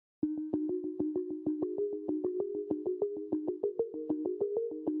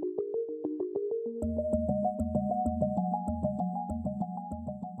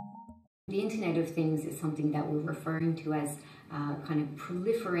The Internet of Things is something that we're referring to as kind of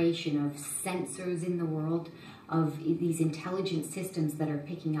proliferation of sensors in the world, of these intelligent systems that are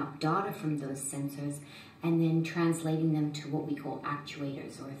picking up data from those sensors and then translating them to what we call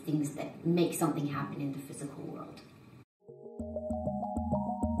actuators, or things that make something happen in the physical world.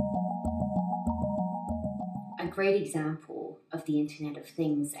 A great example of the Internet of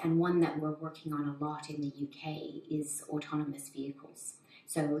Things, and one that we're working on a lot in the UK, is autonomous vehicles.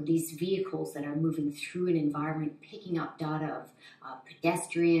 So these vehicles that are moving through an environment, picking up data of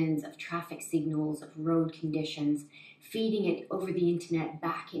pedestrians, of traffic signals, of road conditions, feeding it over the internet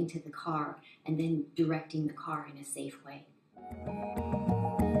back into the car, and then directing the car in a safe way.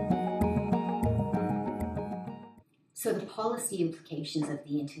 So the policy implications of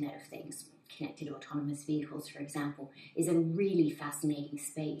the Internet of Things, connected autonomous vehicles, for example, is a really fascinating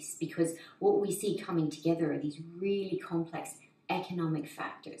space, because what we see coming together are these really complex economic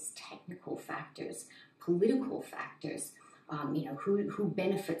factors, technical factors, political factors, who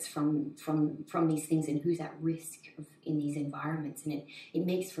benefits from these things and who's at risk in these environments. And it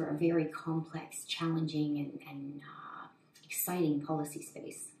makes for a very complex, challenging and exciting policy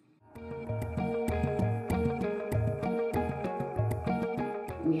space.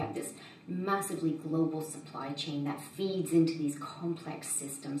 We have this massively global supply chain that feeds into these complex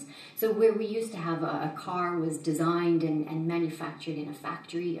systems. So where we used to have a car was designed and manufactured in a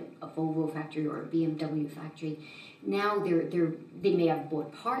factory, a Volvo factory or a BMW factory, now they may have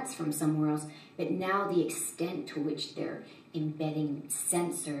bought parts from somewhere else, but now the extent to which they're embedding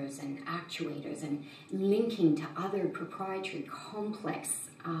sensors and actuators and linking to other proprietary complex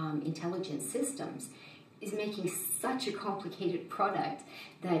intelligent systems is making such a complicated product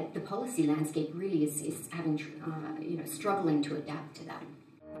that the policy landscape really is having, struggling to adapt to that.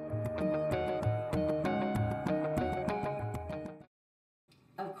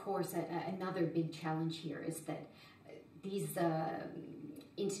 Of course, another big challenge here is that these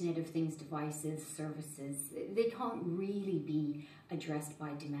Internet of Things devices, services, they can't really be addressed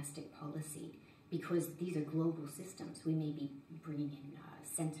by domestic policy, because these are global systems. We may be bringing in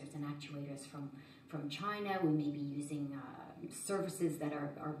sensors and actuators from China. We may be using services that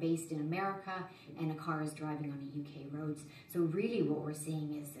are based in America, and a car is driving on a UK roads. So really what we're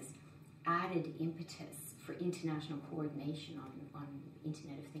seeing is this added impetus for international coordination on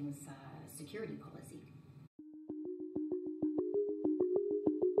Internet of Things security policy.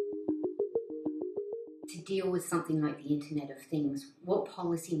 To deal with something like the Internet of Things, what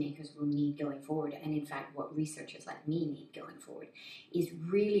policymakers will need going forward, and in fact what researchers like me need going forward, is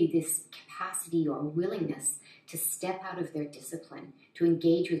really this capacity or willingness to step out of their discipline, to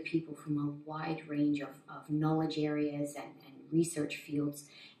engage with people from a wide range of knowledge areas and research fields,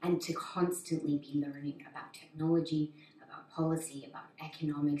 and to constantly be learning about technology, about policy, about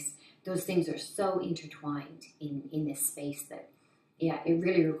economics. Those things are so intertwined in this space that, yeah, it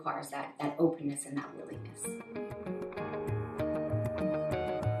really requires that openness and that willingness.